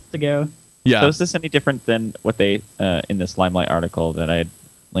statements. Yeah. So is this any different than what they in this Limelight article that I had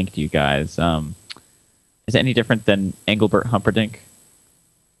linked to you guys? Is it any different than Engelbert Humperdinch?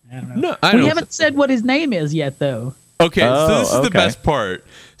 I don't know. We haven't said what his name is yet, though. Okay, so this is the best part.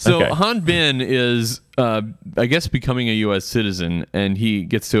 So Hahn-Bin is, I guess, becoming a U.S. citizen, and he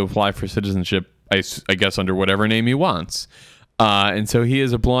gets to apply for citizenship, I guess, under whatever name he wants. And so he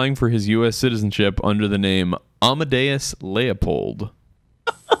is applying for his U.S. citizenship under the name Amadeus Leopold.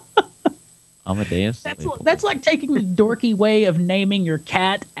 Amadeus? That's like taking the dorky way of naming your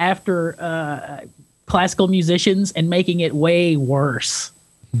cat after classical musicians and making it way worse.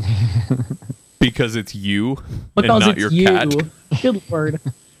 Because it's you because and not it's your you. cat. Good word.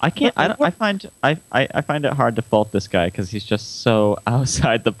 I find it hard to fault this guy because he's just so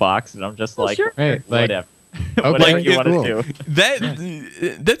outside the box, and I'm just sure. Right, whatever. Okay, whatever you want cool. to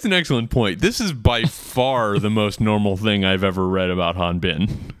do. That's an excellent point. This is by far the most normal thing I've ever read about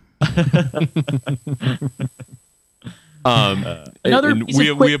Hahn-Bin.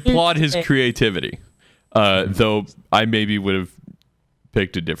 We applaud his creativity, though I maybe would have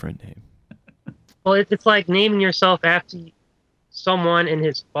picked a different name. Well, it's like naming yourself after someone and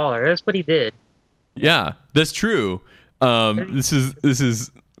his father. That's what he did. Yeah, that's true. This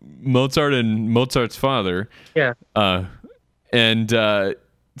is Mozart and Mozart's father. Yeah. And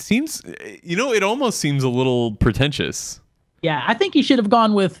seems, it almost seems a little pretentious. Yeah, I think he should have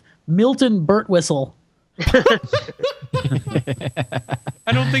gone with Milton Birtwistle.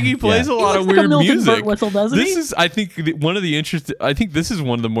 I don't think he plays a lot of He looks like a weird Milton music. Birtwistle, doesn't This he? is, I think, I think this is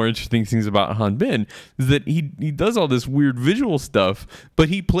one of the more interesting things about Hahn-Bin is that he does all this weird visual stuff, but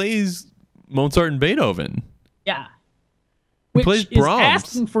he plays Mozart and Beethoven. Yeah. He plays Which is Brahms.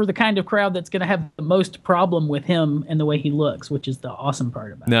 asking for the kind of crowd that's going to have the most problem with him and the way he looks, which is the awesome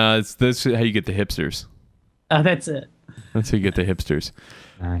part about it. No, that's how you get the hipsters. That's it. That's how you get the hipsters.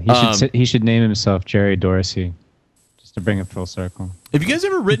 He should name himself Jerry Dorsey, just to bring it full circle. Have you guys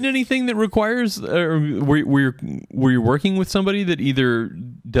ever written anything that requires, or where you're working with somebody that either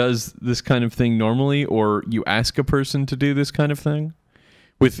does this kind of thing normally, or you ask a person to do this kind of thing,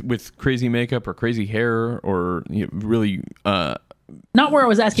 with crazy makeup or crazy hair, or really Not where I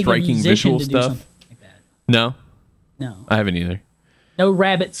was asking a striking musician visual to do stuff? something like that. No, No. I haven't either. No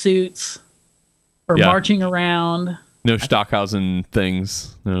rabbit suits or Yeah. marching around. No Stockhausen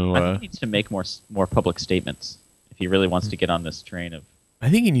things. I No. think he needs to make more public statements if he really wants to get on this train of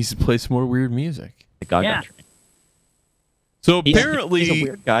I think he needs to play some more weird music. the Gaga Yeah. train. So He's apparently, a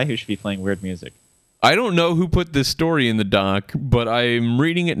weird guy who should be playing weird music. I don't know who put this story in the doc, but I'm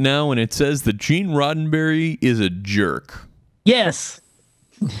reading it now, and it says that Gene Roddenberry is a jerk. Yes.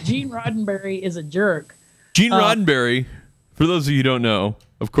 Gene Roddenberry is a jerk. Gene Roddenberry, for those of you who don't know,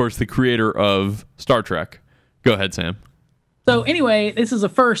 of course, the creator of Star Trek. Go ahead, Sam. So anyway, this is a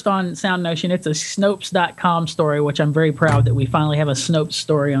first on SoundNotion. It's a Snopes.com story, which I'm very proud that we finally have a Snopes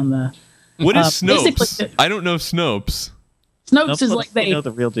story on the... What is Snopes? basically- I don't know Snopes. Snopes is like you know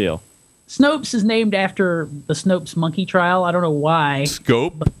the real deal. Snopes is named after the Snopes monkey trial. I don't know why.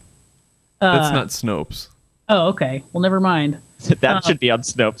 Scope? That's not Snopes. Oh, okay. Well, never mind. That should be on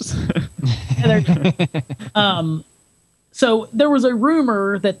Snopes. So there was a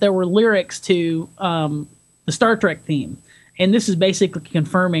rumor that there were lyrics to the Star Trek theme. And this is basically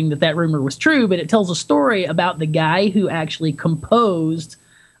confirming that rumor was true, but it tells a story about the guy who actually composed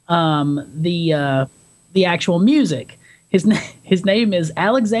the actual music. His name is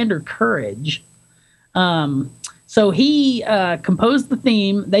Alexander Courage. So he composed the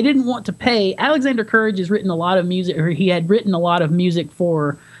theme. They didn't want to pay. Alexander Courage has written a lot of music, or he had written a lot of music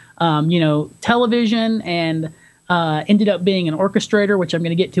for, television, and ended up being an orchestrator, which I'm going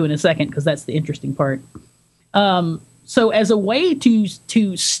to get to in a second because that's the interesting part. So as a way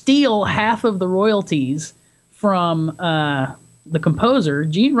to steal half of the royalties from the composer,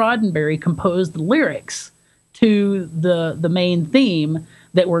 Gene Roddenberry composed the lyrics to the main theme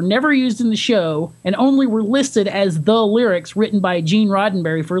that were never used in the show and only were listed as the lyrics written by Gene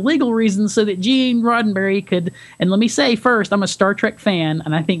Roddenberry for legal reasons, so that Gene Roddenberry could, and let me say first, I'm a Star Trek fan,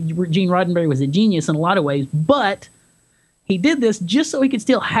 and I think Gene Roddenberry was a genius in a lot of ways, but he did this just so he could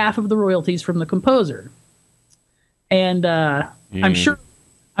steal half of the royalties from the composer. And I'm sure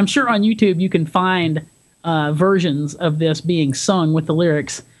on YouTube you can find versions of this being sung with the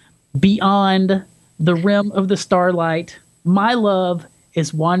lyrics, "Beyond the rim of the starlight, my love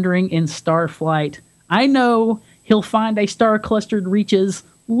is wandering in starflight. I know he'll find a star-clustered reaches,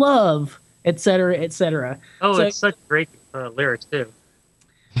 love," etc., etc. Oh, So- it's such great lyrics too.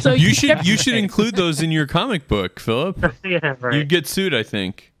 So You should include those in your comic book, Philip. Yeah, right. You'd get sued, I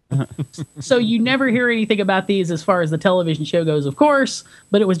think. So you never hear anything about these as far as the television show goes, of course,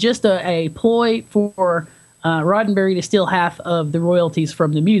 but it was just a ploy for Roddenberry to steal half of the royalties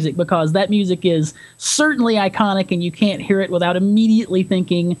from the music, because that music is certainly iconic and you can't hear it without immediately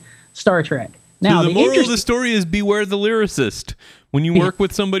thinking Star Trek. Now, So the moral of interest- the story is beware the lyricist. When you work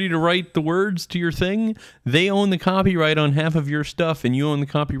with somebody to write the words to your thing, they own the copyright on half of your stuff, and you own the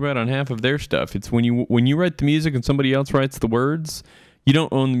copyright on half of their stuff. It's when you write the music and somebody else writes the words, you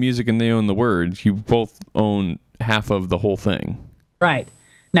don't own the music and they own the words. You both own half of the whole thing. Right.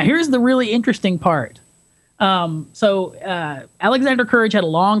 Now, here's the really interesting part. Alexander Courage had a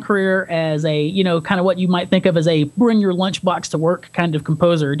long career as a, kind of what you might think of as a bring your lunchbox to work kind of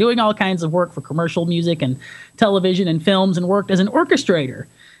composer, doing all kinds of work for commercial music and television and films, and worked as an orchestrator.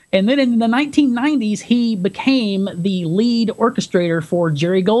 And then in the 1990s, he became the lead orchestrator for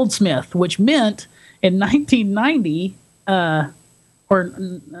Jerry Goldsmith, which meant in 1990, I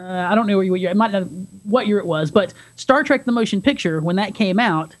don't know what year, I might not know what year it was, but Star Trek the Motion Picture, when that came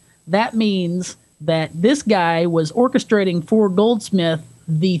out, that means that this guy was orchestrating for Goldsmith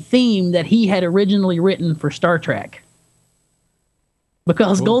the theme that he had originally written for Star Trek.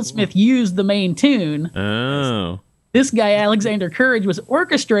 Because Goldsmith used the main tune, Oh. this guy, Alexander Courage, was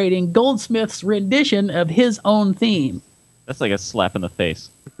orchestrating Goldsmith's rendition of his own theme. That's like a slap in the face.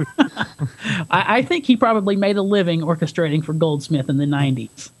 I think he probably made a living orchestrating for Goldsmith in the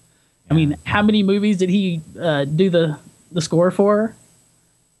 90s. I mean, how many movies did he do the score for?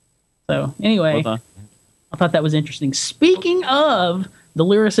 So anyway, Well done. I thought that was interesting. Speaking of the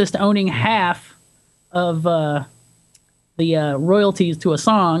lyricist owning half of the royalties to a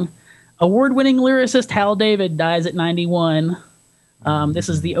song, award-winning lyricist Hal David dies at 91. This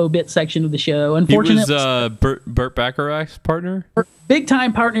is the obit section of the show. Unfortunately, He was Burt Bacharach's partner? big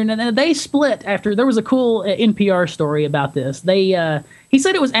time partner, and they split after. There was a cool NPR story about this. He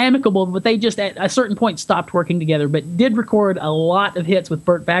said it was amicable, but they just at a certain point stopped working together, but did record a lot of hits with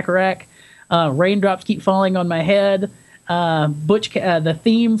Burt Bacharach. Raindrops Keep Falling on My Head, the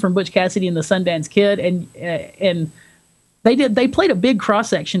theme from Butch Cassidy and the Sundance Kid, and they played a big cross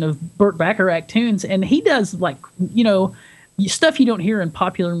section of Burt Bacharach tunes, and he does stuff you don't hear in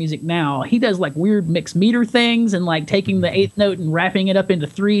popular music now. He does like weird mixed meter things and like taking the eighth note and wrapping it up into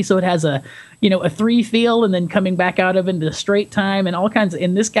three, so it has a three feel, and then coming back out of into straight time and all kinds of.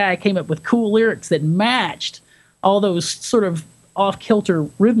 And this guy came up with cool lyrics that matched all those sort of off-kilter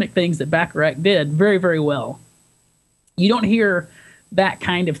rhythmic things that Bacharach did very, very well. You don't hear that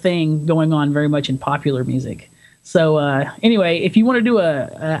kind of thing going on very much in popular music. So anyway, if you want to do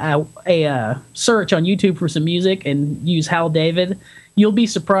a search on YouTube for some music and use Hal David, you'll be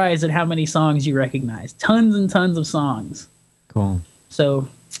surprised at how many songs you recognize. Tons and tons of songs. Cool. So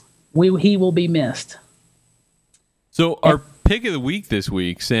he will be missed. So our pick of the week this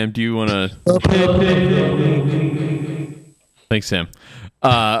week, Sam, do you want to... Thanks, Sam.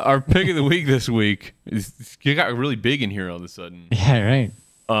 Our pick of the week this week is... You got really big in here all of a sudden. Yeah, right.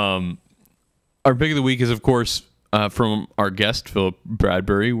 Our pick of the week is, of course, from our guest, Philip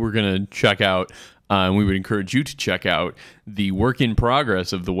Bradbury. We're going to check out, and we would encourage you to check out, the work in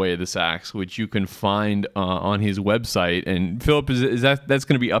progress of The Way of the Sax, which you can find on his website. And Philip, is that's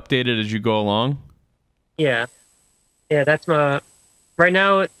going to be updated as you go along? Yeah. Yeah, that's my... Right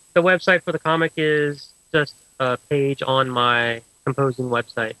now, the website for the comic is just a page on my composing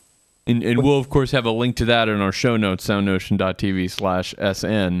website. And we'll, of course, have a link to that in our show notes,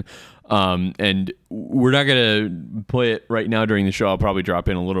 soundnotion.tv/SN. And we're not going to play it right now during the show. I'll probably drop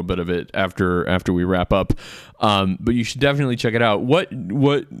in a little bit of it after we wrap up. But you should definitely check it out. What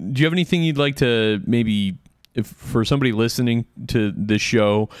do you have anything you'd like to maybe, if for somebody listening to this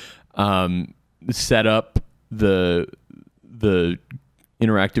show, set up the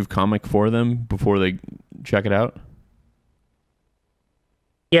interactive comic for them before they check it out?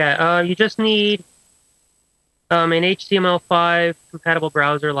 Yeah, you just need an HTML5 compatible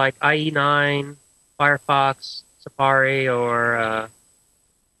browser like IE9, Firefox, Safari, or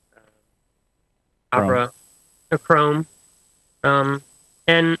Opera, or Chrome. And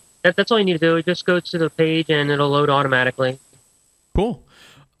that's all you need to do. You just go to the page and it'll load automatically. Cool.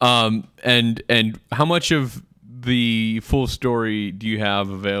 And how much of the full story do you have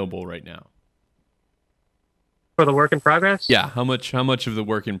available right now? For the work in progress? Yeah, how much of the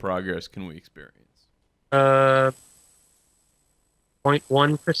work in progress can we experience?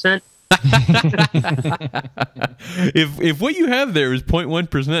 0.1%. If what you have there is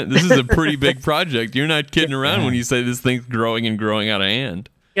 0.1%, this is a pretty big project. You're not kidding around when you say this thing's growing and growing out of hand.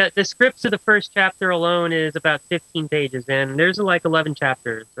 Yeah, the script to the first chapter alone is about 15 pages, and there's like 11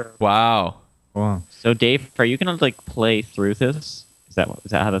 chapters. So. Wow. So Dave, are you gonna like play through this? Is that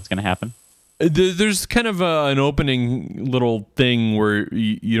how that's gonna happen? There's kind of an opening little thing where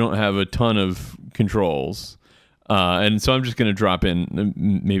you don't have a ton of controls. And so I'm just going to drop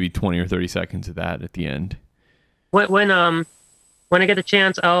in maybe 20 or 30 seconds of that at the end. When I get a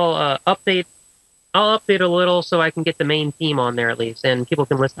chance, I'll update a little so I can get the main theme on there at least, and people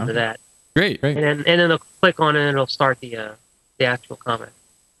can listen to that. Great. And then they'll click on it and it'll start the actual comic.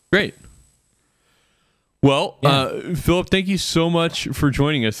 Great. Well, Philip, thank you so much for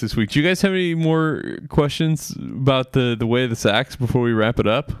joining us this week. Do you guys have any more questions about the Way of the Sax before we wrap it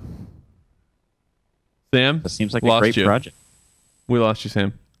up? Sam? That seems like a great project. We lost you,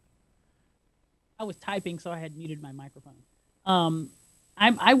 Sam. I was typing, so I had muted my microphone.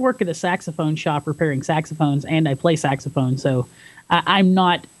 I work at a saxophone shop repairing saxophones, and I play saxophone, so I'm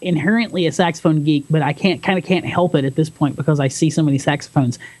not inherently a saxophone geek, but I can't help it at this point because I see so many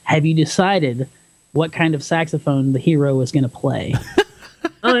saxophones. Have you decided what kind of saxophone the hero is going to play?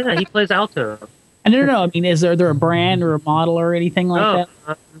 Oh yeah, he plays alto. And no. I mean, is there a brand or a model or anything like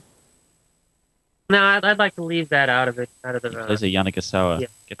that? No, I'd like to leave that out of it. There's a Yanagisawa. Yeah.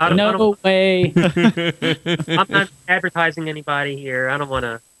 No way. I'm not advertising anybody here. I don't want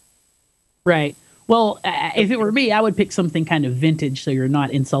to. Right. Well, if it were me, I would pick something kind of vintage, so you're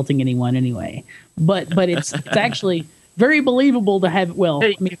not insulting anyone anyway. But it's actually very believable to have. Well,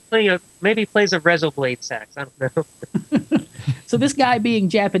 Hey, maybe he plays a Rezo blade sax. I don't know. so this guy being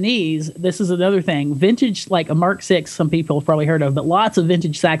Japanese, this is another thing. Vintage, like a Mark VI, some people have probably heard of, but lots of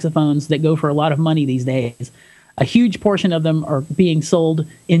vintage saxophones that go for a lot of money these days. A huge portion of them are being sold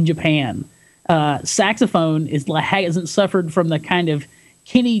in Japan. Saxophone hasn't suffered from the kind of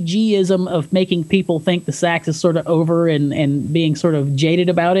Kenny G-ism of making people think the sax is sort of over and being sort of jaded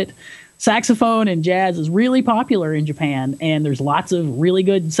about it. Saxophone and jazz is really popular in Japan, and there's lots of really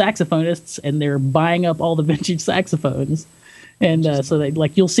good saxophonists, and they're buying up all the vintage saxophones. And so they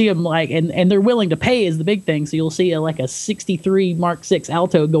you'll see them and they're willing to pay is the big thing. So you'll see a 63 Mark VI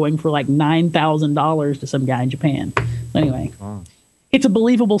alto going for like $9,000 to some guy in Japan. Anyway, It's a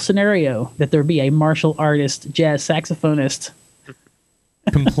believable scenario that there be a martial artist jazz saxophonist.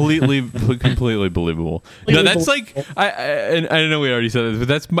 completely believable. No, that's like I know we already said this, but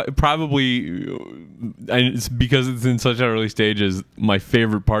that's probably it's because it's in such early stages. My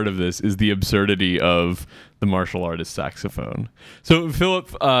favorite part of this is the absurdity of the martial artist saxophone. So,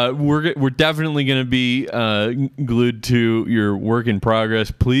 Philip, we're definitely going to be glued to your work in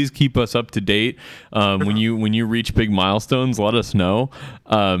progress. Please keep us up to date. When you reach big milestones, let us know,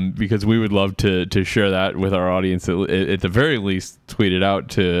 because we would love to share that with our audience. At the very least, tweet it out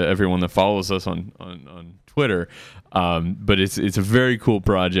to everyone that follows us on Twitter. But it's a very cool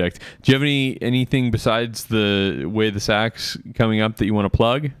project. Do you have anything besides the Way of the Sax coming up that you want to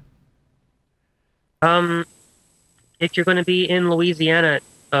plug? If you're going to be in Louisiana,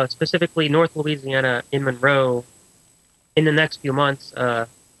 specifically North Louisiana in Monroe, in the next few months, the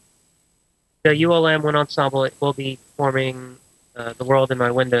ULM Wind Ensemble will be performing The World in My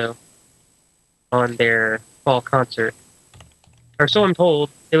Window on their fall concert. Or so I'm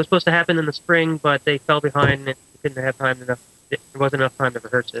told. It was supposed to happen in the spring, but they fell behind and didn't have time enough. There wasn't enough time to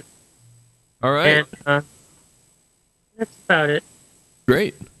rehearse it. All right. And that's about it.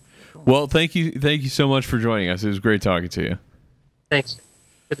 Great. Well, thank you so much for joining us. It was great talking to you. Thanks.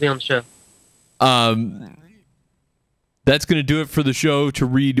 Good to be on the show. That's going to do it for the show. To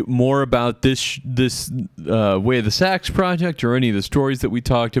read more about this Way of the Sax project or any of the stories that we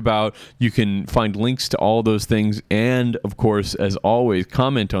talked about, you can find links to all those things. And, of course, as always,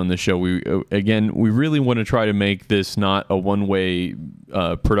 comment on the show. We really want to try to make this not a one-way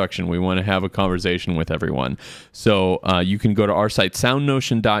production. We want to have a conversation with everyone. So you can go to our site,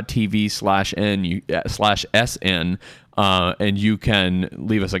 soundnotion.tv/SN. And you can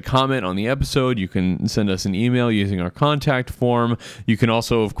leave us a comment on the episode. You can send us an email using our contact form. You can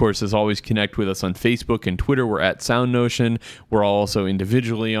also, of course, as always, connect with us on Facebook and Twitter. We're at SoundNotion. We're also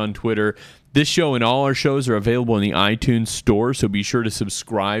individually on Twitter. This show and all our shows are available in the iTunes store, so be sure to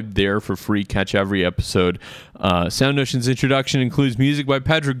subscribe there for free. Catch every episode. SoundNotion's introduction includes music by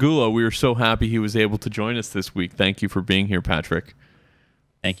Patrick Gullo. We are so happy he was able to join us this week. Thank you for being here, Patrick.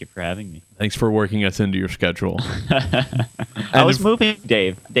 Thank you for having me. Thanks for working us into your schedule. I was moving,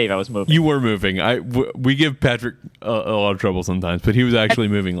 Dave. I was moving. You were moving. We give Patrick a lot of trouble sometimes, but he was actually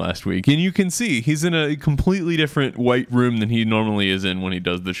moving last week. And you can see he's in a completely different white room than he normally is in when he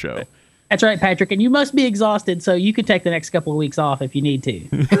does the show. That's right, Patrick. And you must be exhausted, so you can take the next couple of weeks off if you need to.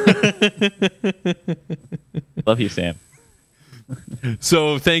 Love you, Sam.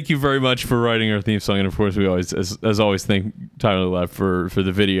 So thank you very much for writing our theme song, and of course we always, as always, thank Tyler Leff for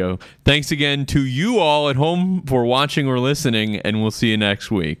the video. Thanks again to you all at home for watching or listening, and we'll see you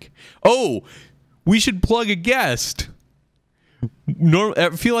next week. Oh, we should plug a guest.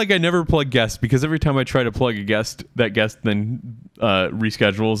 I feel like I never plug guests because every time I try to plug a guest, that guest then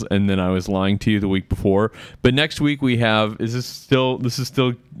reschedules, and then I was lying to you the week before. But next week we have, this is still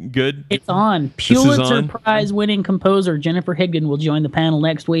good? It's on. Pulitzer Prize winning composer Jennifer Higdon will join the panel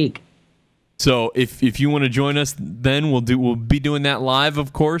next week. So if you want to join us, then we'll be doing that live,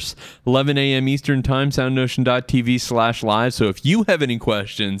 of course, 11 a.m. Eastern Time, soundnotion.tv/live. So if you have any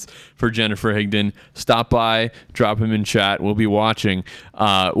questions for Jennifer Higdon, stop by, drop them in chat. We'll be watching.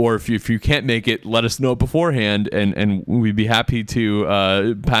 Or if you can't make it, let us know beforehand, and we'd be happy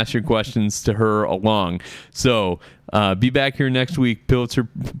to pass your questions to her along. So be back here next week. Pulitzer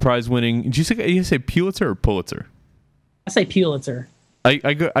Prize winning. Did you say Pulitzer or Pulitzer? I say Pulitzer.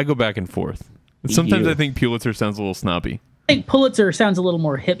 I go back and forth. Sometimes I think Pulitzer sounds a little snobby. I think Pulitzer sounds a little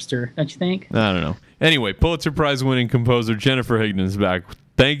more hipster, don't you think? I don't know. Anyway, Pulitzer Prize winning composer Jennifer Higdon is back.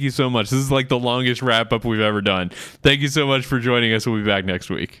 Thank you so much. This is like the longest wrap up we've ever done. Thank you so much for joining us. We'll be back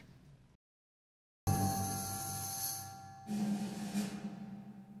next week.